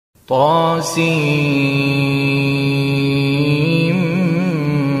طاسيم.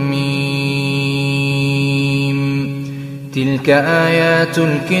 تلك آيات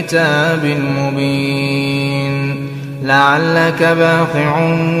الكتاب المبين. لعلك باخع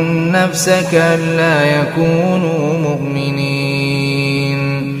نفسك ألا يكونوا مؤمنين.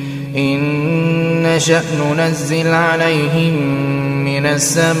 إن نشأ ننزل عليهم من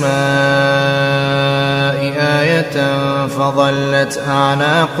السماء آية فظلت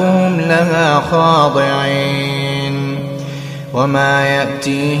أعناقهم لها خاضعين. وما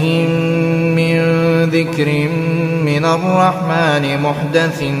يأتيهم من ذكر من الرحمن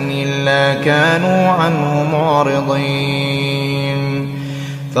محدث إلا كانوا عنه معرضين.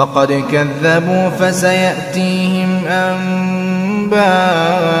 فقد كذبوا فسيأتيهم أنباء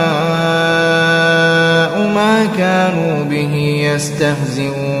ما كانوا به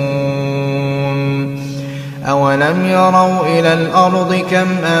يستهزئون. أولم يروا إلى الأرض كم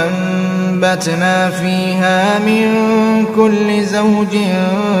أنبتنا فيها من كل زوج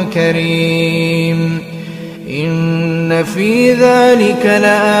كريم. إن في ذلك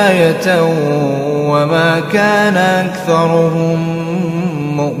لآية وما كان أكثرهم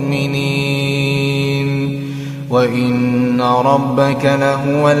مؤمنين. وإن ربك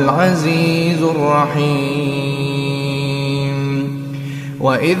لهو العزيز الرحيم.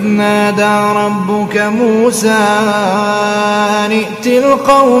 وإذ نادى ربك موسى أن ائت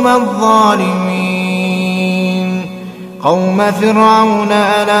القوم الظالمين قوم فرعون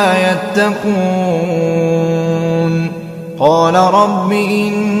ألا يتقون. قال رب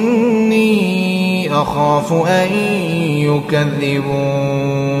إني أخاف أن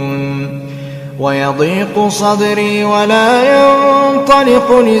يكذبون. ويضيق صدري ولا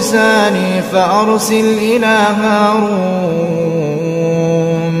ينطلق لساني فأرسل إلى هارون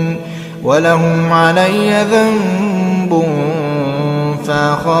ولهم علي ذنب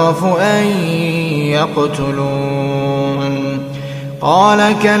فأخاف أن يقتلون.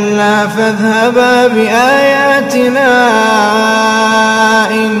 قال كلا فاذهبا بآياتنا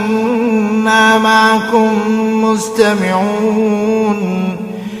إنا معكم مستمعون.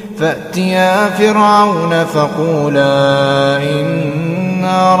 فأتيا فرعون فقولا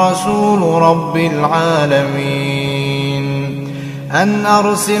إنا رسول رب العالمين أن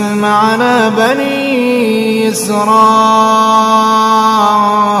أرسل معنا بني إسرائيل.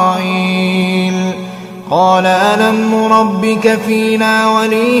 قال ألم نربك فينا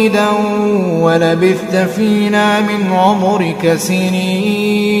وليدا ولبثت فينا من عمرك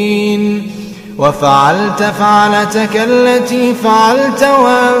سنين وفعلت فعلتك التي فعلت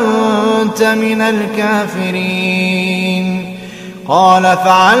وأنت من الكافرين. قال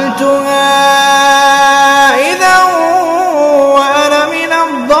فعلتها إذا وأنا من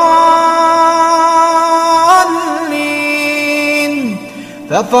الضالين.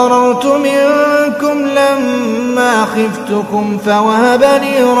 ففررت منكم لما خفتكم فوهب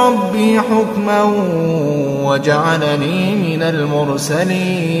لي ربي حكما وجعلني من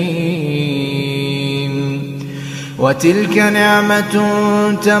المرسلين. وتلك نعمة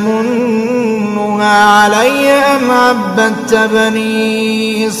تمنها علي أن عبدت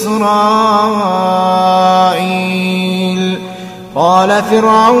بني إسرائيل. قال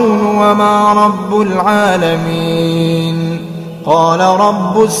فرعون وما رب العالمين. قال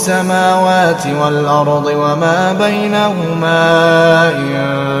رب السماوات والأرض وما بينهما إن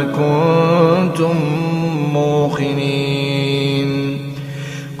كنتم موقنين.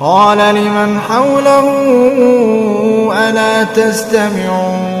 قال لمن حوله ألا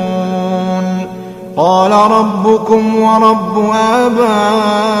تستمعون. قال ربكم ورب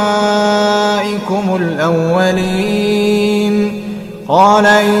آبائكم الأولين. قال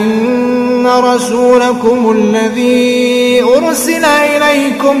إن رسولكم الذي أرسل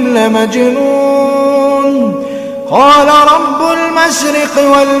إليكم لمجنون. قال رب المشرق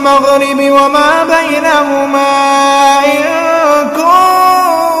والمغرب وما بينهما إن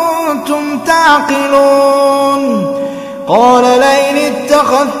كنتم تعقلون. قال لئن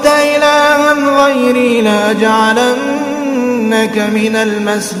اتخذت إلها غيري لأجعلنك من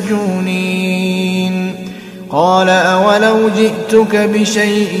المسجونين. قال أولو جئتك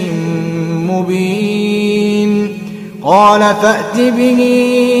بشيء مبين. قال فأت به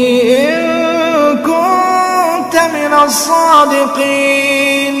إن كنت من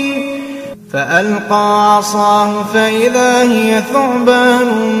الصادقين. فألقى عصاه فإذا هي ثعبان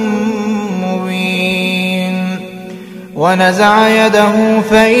مبين. ونزع يده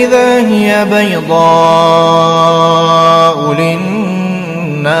فإذا هي بيضاء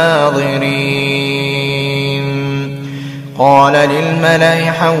للناظرين. قال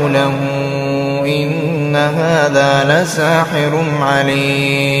للملأ حوله إن وإن هذا لساحر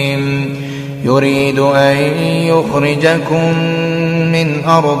عليم يريد أن يخرجكم من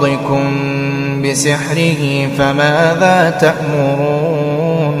أرضكم بسحره فماذا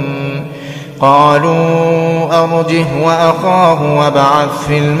تأمرون قالوا أرجه وأخاه وابعث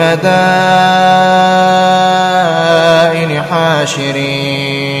في المدائن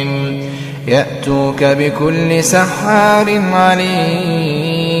حاشرين يأتوك بكل سحار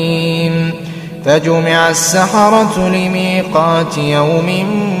عليم فجمع السحرة لميقات يوم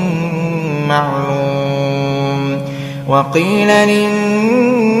معلوم وقيل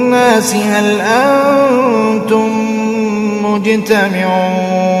للناس هل أنتم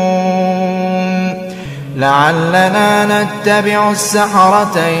مجتمعون لعلنا نتبع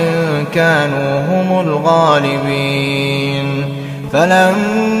السحرة إن كانوا هم الغالبين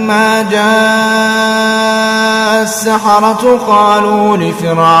فلما جاء السحرة قالوا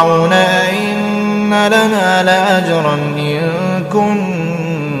لفرعون أئن لنا لأجرا إن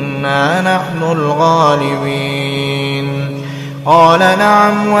كنا نحن الغالبين قال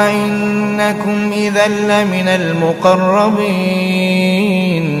نعم وإنكم إذا لمن المقربين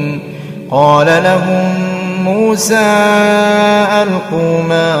قال لهم موسى ألقوا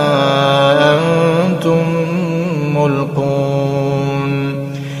ما أنتم ملقون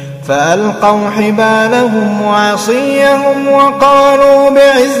فألقوا حبالهم وعصيهم وقالوا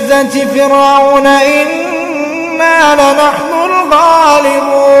بعزة فرعون إنا لنحن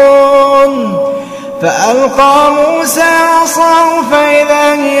الغالبون فألقى موسى عصاه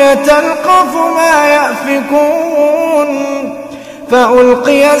فإذا هي تلقف ما يأفكون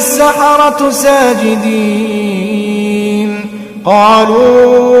فألقي السحرة ساجدين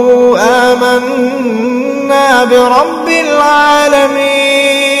قالوا آمنا برب العالمين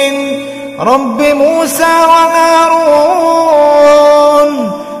رب موسى وهارون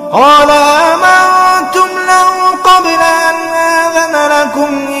قال آمنتم له قبل أن آذن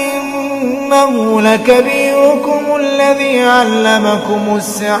لكم إنه لكبيركم الذي علمكم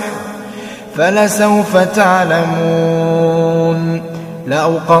السحر فلسوف تعلمون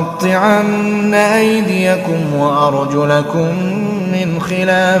لأقطعن أيديكم وأرجلكم من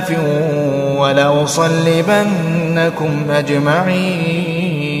خلاف ولأصلبنكم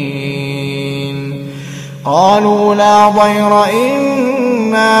أجمعين قالوا لا ضير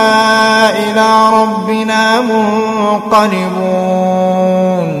إنا إلى ربنا منقلبون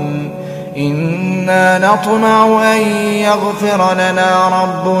إنا نطمع أن يغفر لنا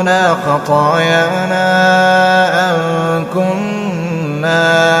ربنا خطايانا أن كنا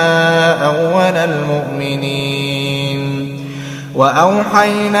أول المؤمنين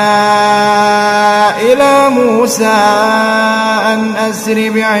وأوحينا إلى موسى أن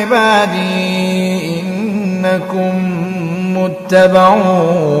أسر بعبادي إنكم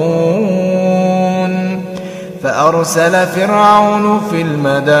متبعون فأرسل فرعون في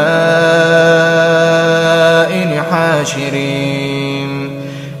المدائن حاشرين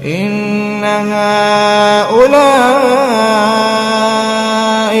إن هؤلاء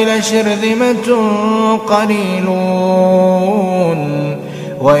لشرذمة قليلون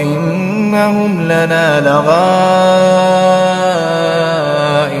وإنهم لنا لغائظون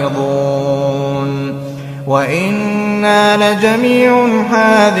وإنا لجميع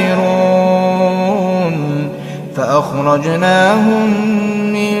حاذرون فأخرجناهم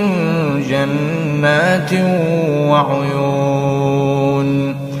من جنات وعيون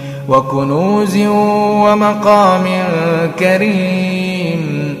وكنوز ومقام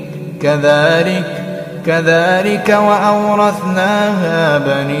كريم كذلك وأورثناها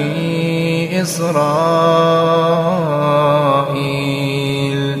بني إسرائيل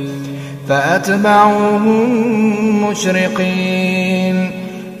فأتبعوهم مشرقين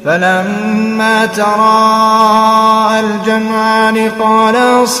فلما تراءى الجمعان قال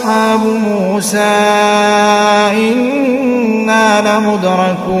أصحاب موسى إنا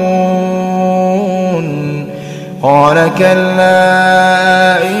لمدركون قال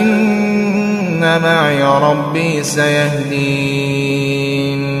كلا إن معي ربي سيهدين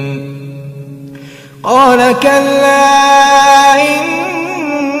قال كلا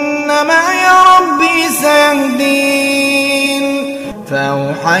إن معي ربي سيهدين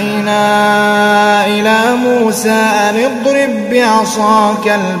فأوحينا إلى موسى أن اضرب بعصاك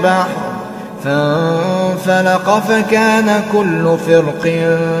البحر فانفلق فكان كل فرق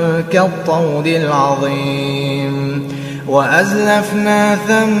كالطود العظيم وأزلفنا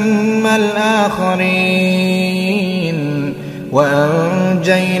ثم الآخرين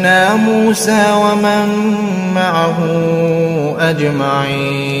وأنجينا موسى ومن معه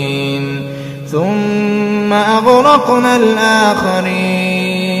أجمعين ثم أغرقنا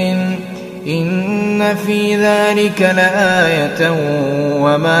الآخرين إن إن في ذلك لآية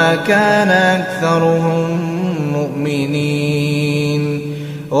وما كان أكثرهم مؤمنين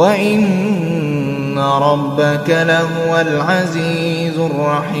وإن ربك لهو العزيز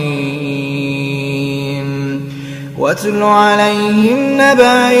الرحيم. واتل عليهم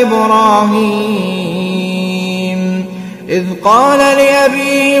نبأ إبراهيم إذ قال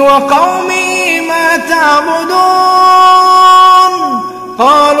لأبيه وقومه ما تعبدون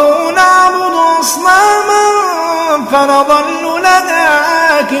قالوا نعبد أصناما فنظل لها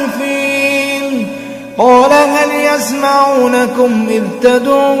عاكفين قال هل يسمعونكم إذ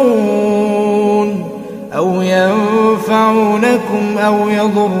تدعون أو ينفعونكم أو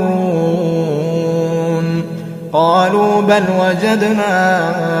يضرون قالوا بل وجدنا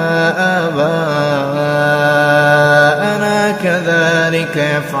آباءنا كذلك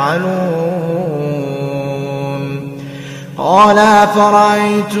يفعلون قال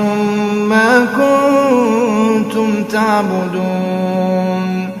أفرأيتم ما كنتم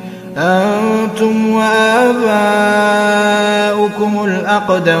تعبدون أنتم وآباؤكم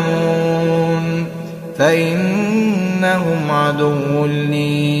الأقدمون فإنهم عدو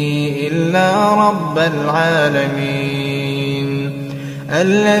لي إلا رب العالمين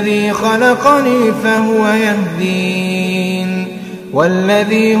الذي خلقني فهو يهدين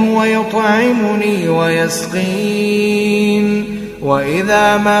والذي هو يطعمني ويسقين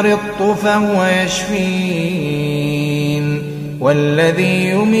وإذا مرضت فهو يشفين والذي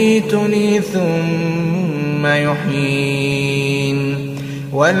يميتني ثم يحيين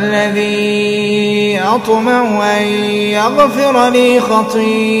والذي أطمع أن يغفر لي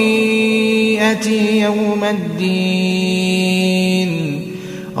خطيئتي يوم الدين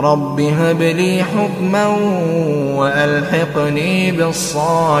رب هب لي حكما وألحقني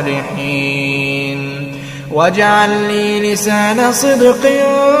بالصالحين واجعل لي لسان صدق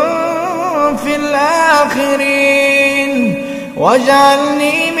في الآخرين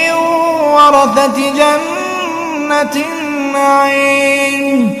واجعلني من ورثة جنة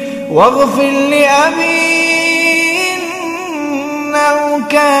النعيم واغفر لأبي إنه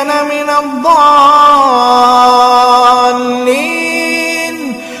كان من الضالين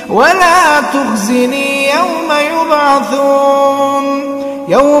ولا تخزني يوم يبعثون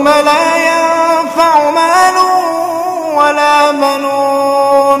يوم لا ينفع مال ولا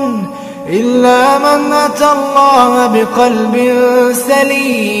بنون إلا من أتى الله بقلب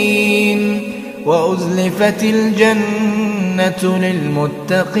سليم وأزلفت الجنة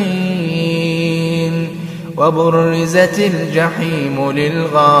للمتقين وبرزت الجحيم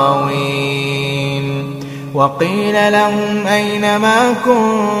للغاوين وقيل لهم أين ما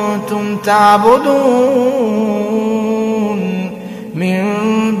كنتم تعبدون من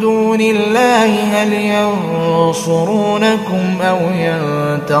دون الله هل ينصرونكم أو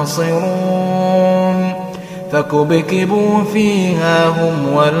ينتصرون فكبكبوا فيها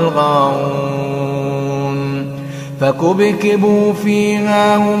هم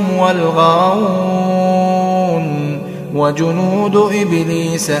والغاوون وجنود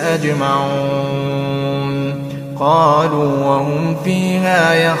إبليس أجمعون قالوا وهم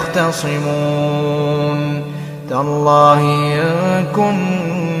فيها يختصمون تالله إن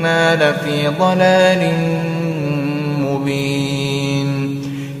كنا لفي ضلال مبين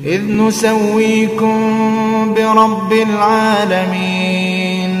إذ نسويكم برب العالمين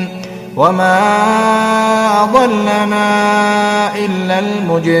وما أضلنا إلا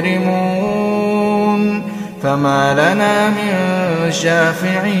المجرمون فما لنا من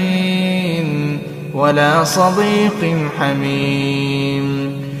شافعين ولا صديق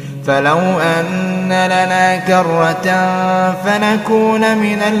حميم فلو أن لنا كرة فنكون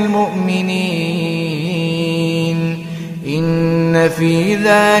من المؤمنين إن في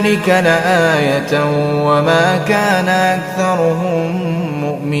ذلك لآية وما كان أكثرهم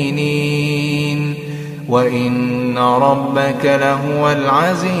مؤمنين وإن ربك لهو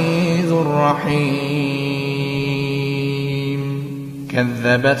العزيز الرحيم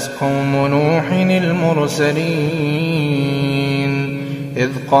كذبت قوم نوح المرسلين إذ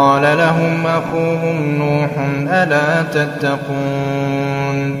قال لهم أخوهم نوح ألا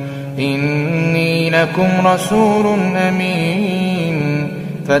تتقون إني لكم رسول أمين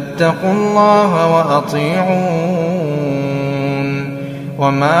فاتقوا الله وأطيعون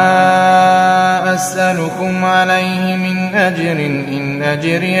وما أسألكم عليه من أجر إن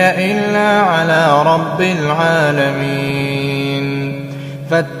أجري إلا على رب العالمين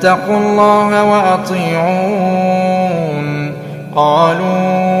فاتقوا الله وأطيعون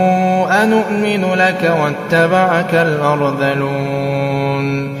قالوا أنؤمن لك واتبعك الأرذلون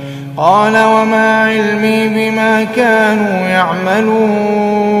قال وما علمي بما كانوا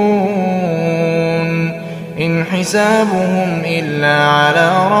يعملون إن حسابهم إلا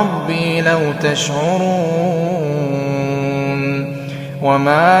على ربي لو تشعرون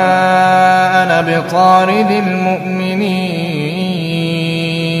وما أنا بطارد المؤمنين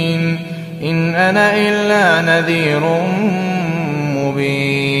إن أنا إلا نذير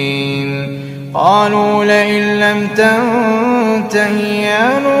مبين قالوا لئن لم تنته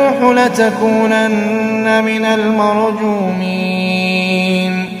يا نوح لتكونن من المرجومين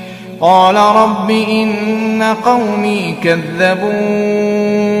قال رب إن قومي كذبون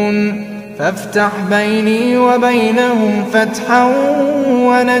فافتح بيني وبينهم فتحا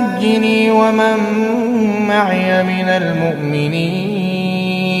ونجني ومن معي من المؤمنين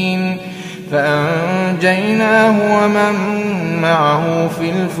فأنجيناه ومن معه في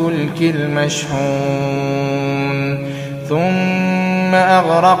الفلك المشحون ثم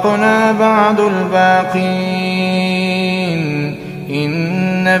أغرقنا بعد الباقين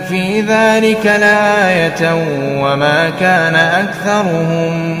إن في ذلك لآية وما كان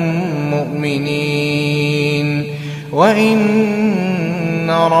أكثرهم مؤمنين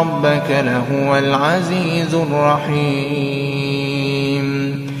وإن ربك لهو العزيز الرحيم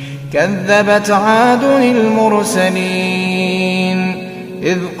كذبت عاد المرسلين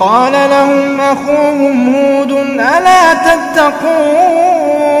إذ قال لهم أخوهم هود ألا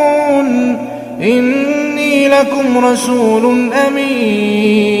تتقون إني لكم رسول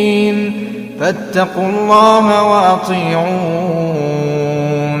أمين فاتقوا الله وأطيعون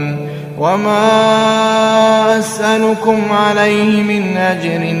وما أسألكم عليه من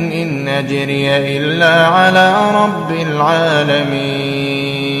أجر إن أجري إلا على رب العالمين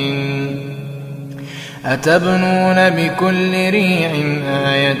أتبنون بكل ريع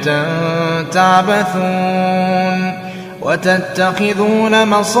آية تعبثون وتتخذون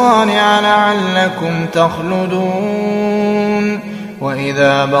مصانع لعلكم تخلدون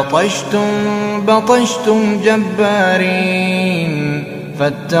وإذا بطشتم جبارين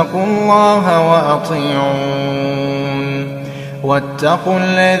فاتقوا الله وأطيعون واتقوا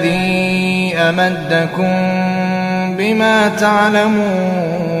الذي أمدكم بما تعلمون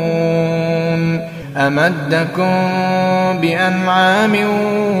أمدكم بأنعام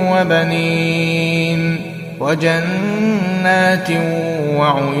وبنين وجنات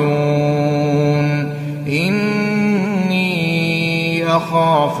وعيون إني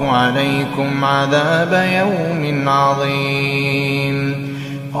أخاف عليكم عذاب يوم عظيم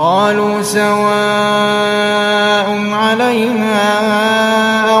قالوا سواء علينا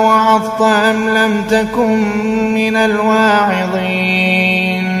أوعظت أم لم تكن من الواعظين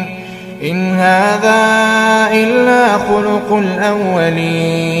إن هذا إلا خلق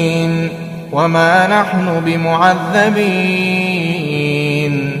الأولين وما نحن بمعذبين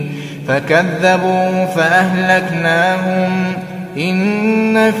فكذبوا فأهلكناهم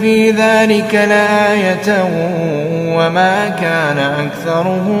إن في ذلك لآية وما كان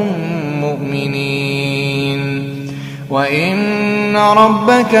أكثرهم مؤمنين وإن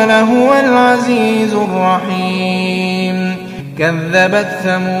ربك لهو العزيز الرحيم كذبت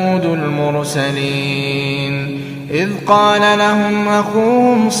ثمود المرسلين إذ قال لهم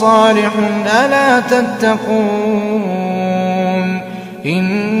أخوهم صالح ألا تتقون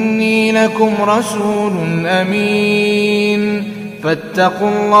إني لكم رسول أمين فاتقوا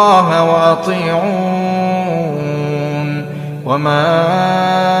الله وأطيعون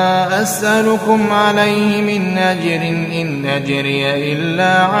وما أسألكم عليه من أجر إن أجري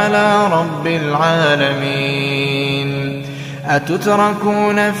إلا على رب العالمين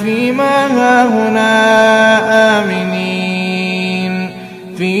أتتركون فيما هاهنا آمنين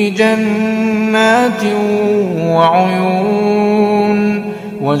في جنات وعيون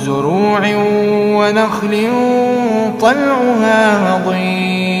وزروع ونخل طلعها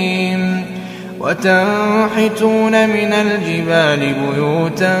هضيم وتنحتون من الجبال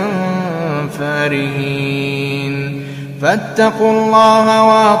بيوتا فارهين فاتقوا الله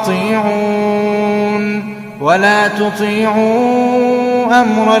وأطيعون ولا تطيعوا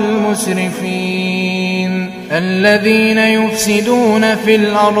أمر المسرفين الذين يفسدون في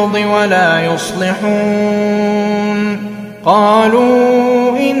الأرض ولا يصلحون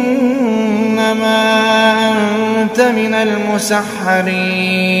قالوا إنما أنت من المسحرين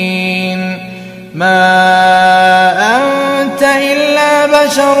ما أنت إلا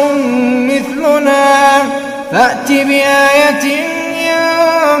بشر مثلنا فأت بآية إن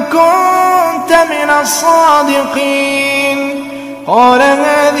كنت من الصادقين قال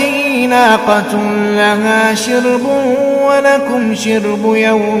هذه ناقة لها شرب ولكم شرب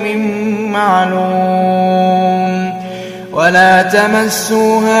يوم معلوم ولا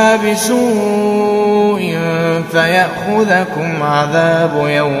تمسوها بسوء فيأخذكم عذاب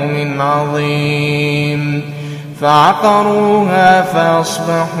يوم عظيم فعقروها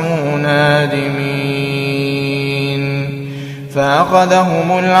فأصبحوا نادمين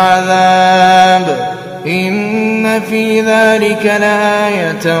فأخذهم العذاب إن في ذلك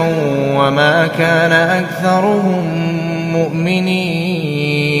لآية وما كان أكثرهم مؤمنين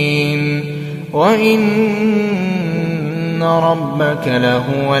وإن ربك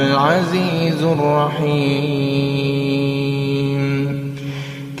لهو العزيز الرحيم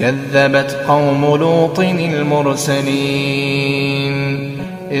كذبت قوم لوط المرسلين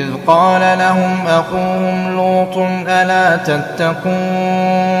إذ قال لهم أخوهم لوط ألا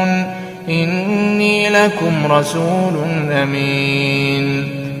تتقون إني لكم رسول أمين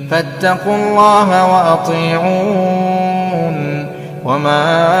فاتقوا الله وأطيعون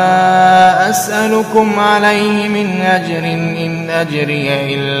وما أسألكم عليه من أجر إن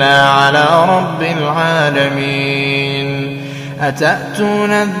أجري إلا على رب العالمين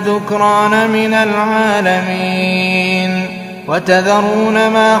أتأتون الذكران من العالمين وتذرون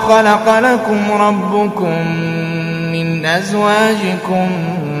ما خلق لكم ربكم من أزواجكم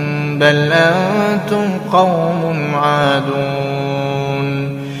بل أنتم قوم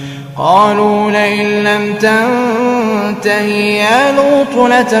عادون قالوا لئن لم تنته يا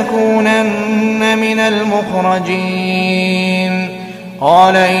لوط لتكونن من المخرجين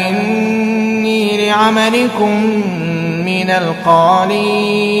قال إني لعملكم من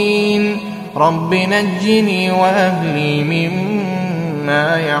القالين رب نجني وأهلي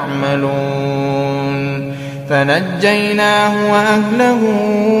مما يعملون فنجيناه وأهله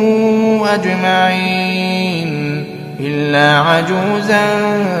أجمعين إلا عجوزا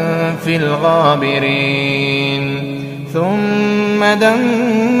في الغابرين ثم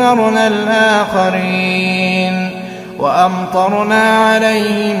دمرنا الآخرين وأمطرنا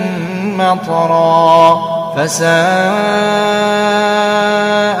عليهم مطرا فساء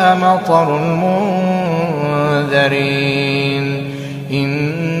مطر المنذرين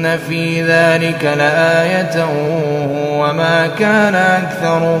إن في ذلك لآية وما كان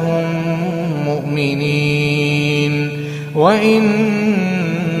أكثرهم مؤمنين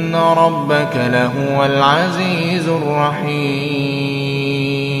وإن ربك لهو العزيز الرحيم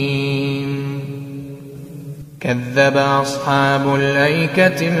كذب أصحاب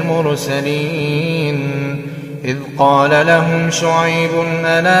الأيكة المرسلين إذ قال لهم شعيب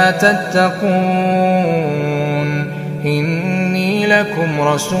ألا تتقون إني لكم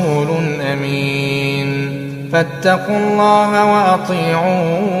رسول أمين فاتقوا الله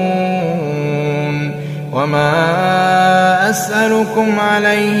وأطيعون وما أسألكم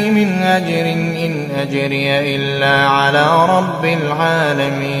عليه من أجر إن أجري إلا على رب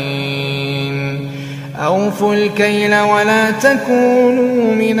العالمين أوفوا الكيل ولا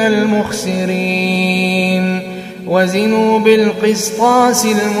تكونوا من المخسرين وزنوا بالقسطاس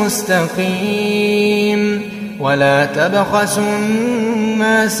المستقيم ولا تبخسوا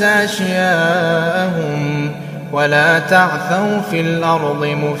الناس أشياءهم ولا تعثوا في الأرض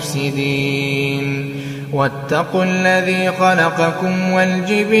مفسدين واتقوا الذي خلقكم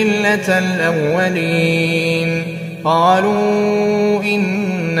والجبلة الأولين قالوا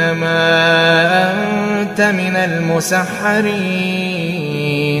إنما أنت من المسحرين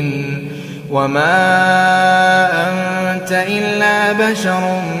وما أنت إلا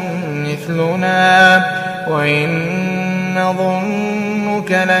بشر مثلنا وإن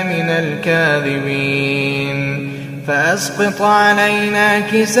نظنك لمن الكاذبين فأسقط علينا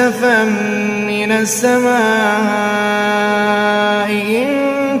كسفا من السماء إن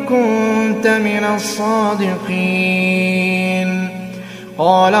كنت من الصادقين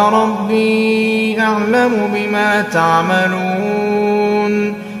قال ربي أعلم بما تعملون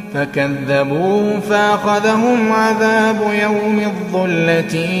فكذبوه فأخذهم عذاب يوم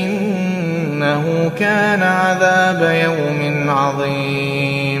الظلة إنه كان عذاب يوم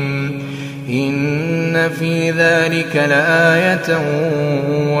عظيم إن في ذلك لآية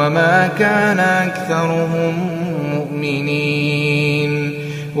وما كان أكثرهم مؤمنين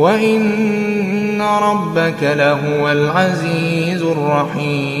وإن ربك لهو العزيز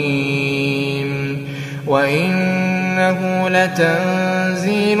الرحيم وإنه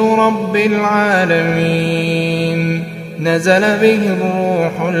لتنزيل رب العالمين نزل به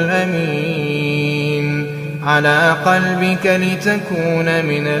الروح الأمين على قلبك لتكون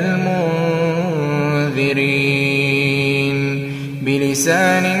من المنذرين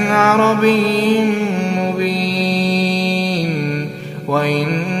بلسان عربي مبين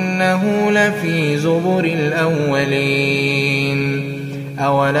وإنه لفي زبر الأولين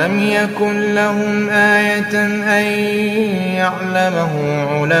أولم يكن لهم آية أن يعلمه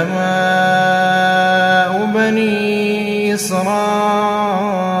علماء بني إسرائيل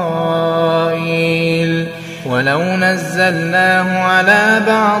ولو نزلناه على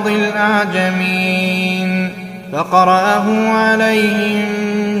بعض الأعجمين فقرأه عليهم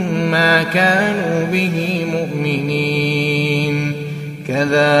ما كانوا به مؤمنين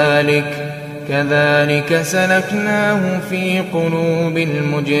كذلك سلكناه في قلوب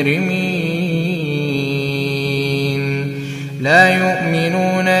المجرمين لا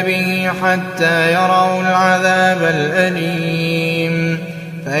يؤمنون به حتى يروا العذاب الأليم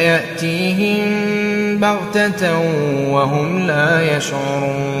فيأتيهم بغتة وهم لا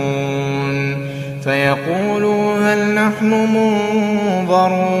يشعرون فيقولوا هل نحن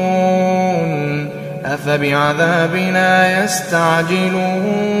منظرون أفبعذابنا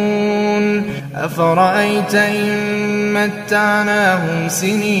يستعجلون أفرأيت إن متعناهم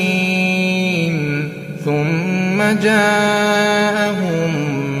سنين ثم جاءهم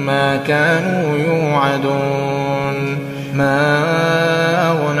ما كانوا يوعدون ما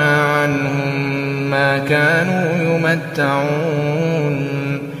أغنى عنهم ما كانوا يمتعون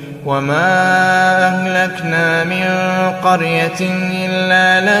وما أهلكنا من قرية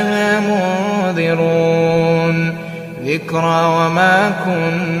إلا لها منذرون ذكرى وما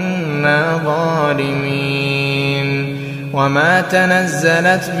كنا ظالمين وما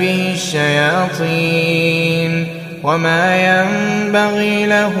تنزلت به الشياطين وما ينبغي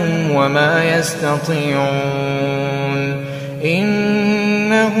لهم وما يستطيعون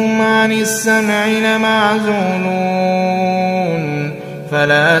إنهم عن السمع لمعزولون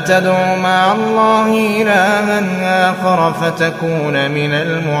فلا تدع مع الله إلها آخر فتكون من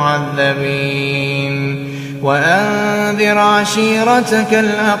المعذبين وأنذر عشيرتك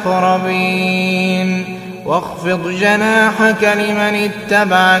الأقربين واخفض جناحك لمن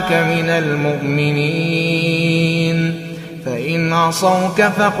اتبعك من المؤمنين فإن عصوك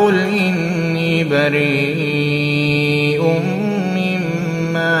فقل إني بريء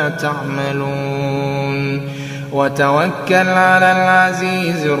مما تعملون وتوكل على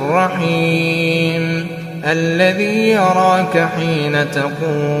العزيز الرحيم الذي يراك حين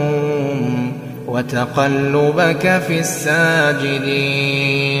تقوم وتقلبك في الساجدين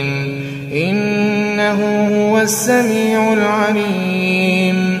إنه هو السميع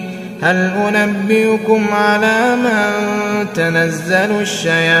العليم هل أنبئكم على من تنزل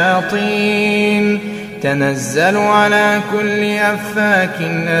الشياطين تنزل على كل أفاك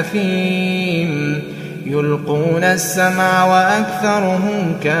أثيم يلقون السمع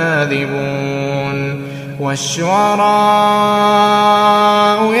وأكثرهم كاذبون والشعراء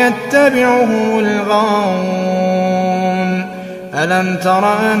يتبعهم الغاوون ألم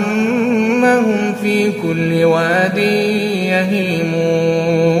تر أنهم في كل واد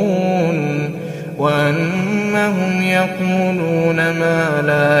يهيمون وأنهم يقولون ما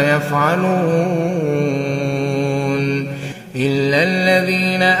لا يفعلون إلا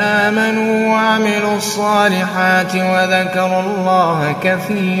الذين آمنوا وعملوا الصالحات وذكروا الله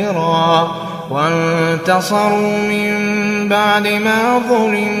كثيرا وانتصروا من بعد ما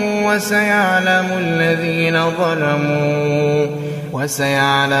ظلموا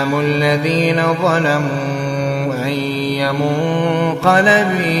وسيعلم الذين ظلموا أي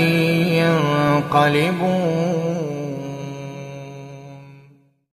منقلب ينقلبون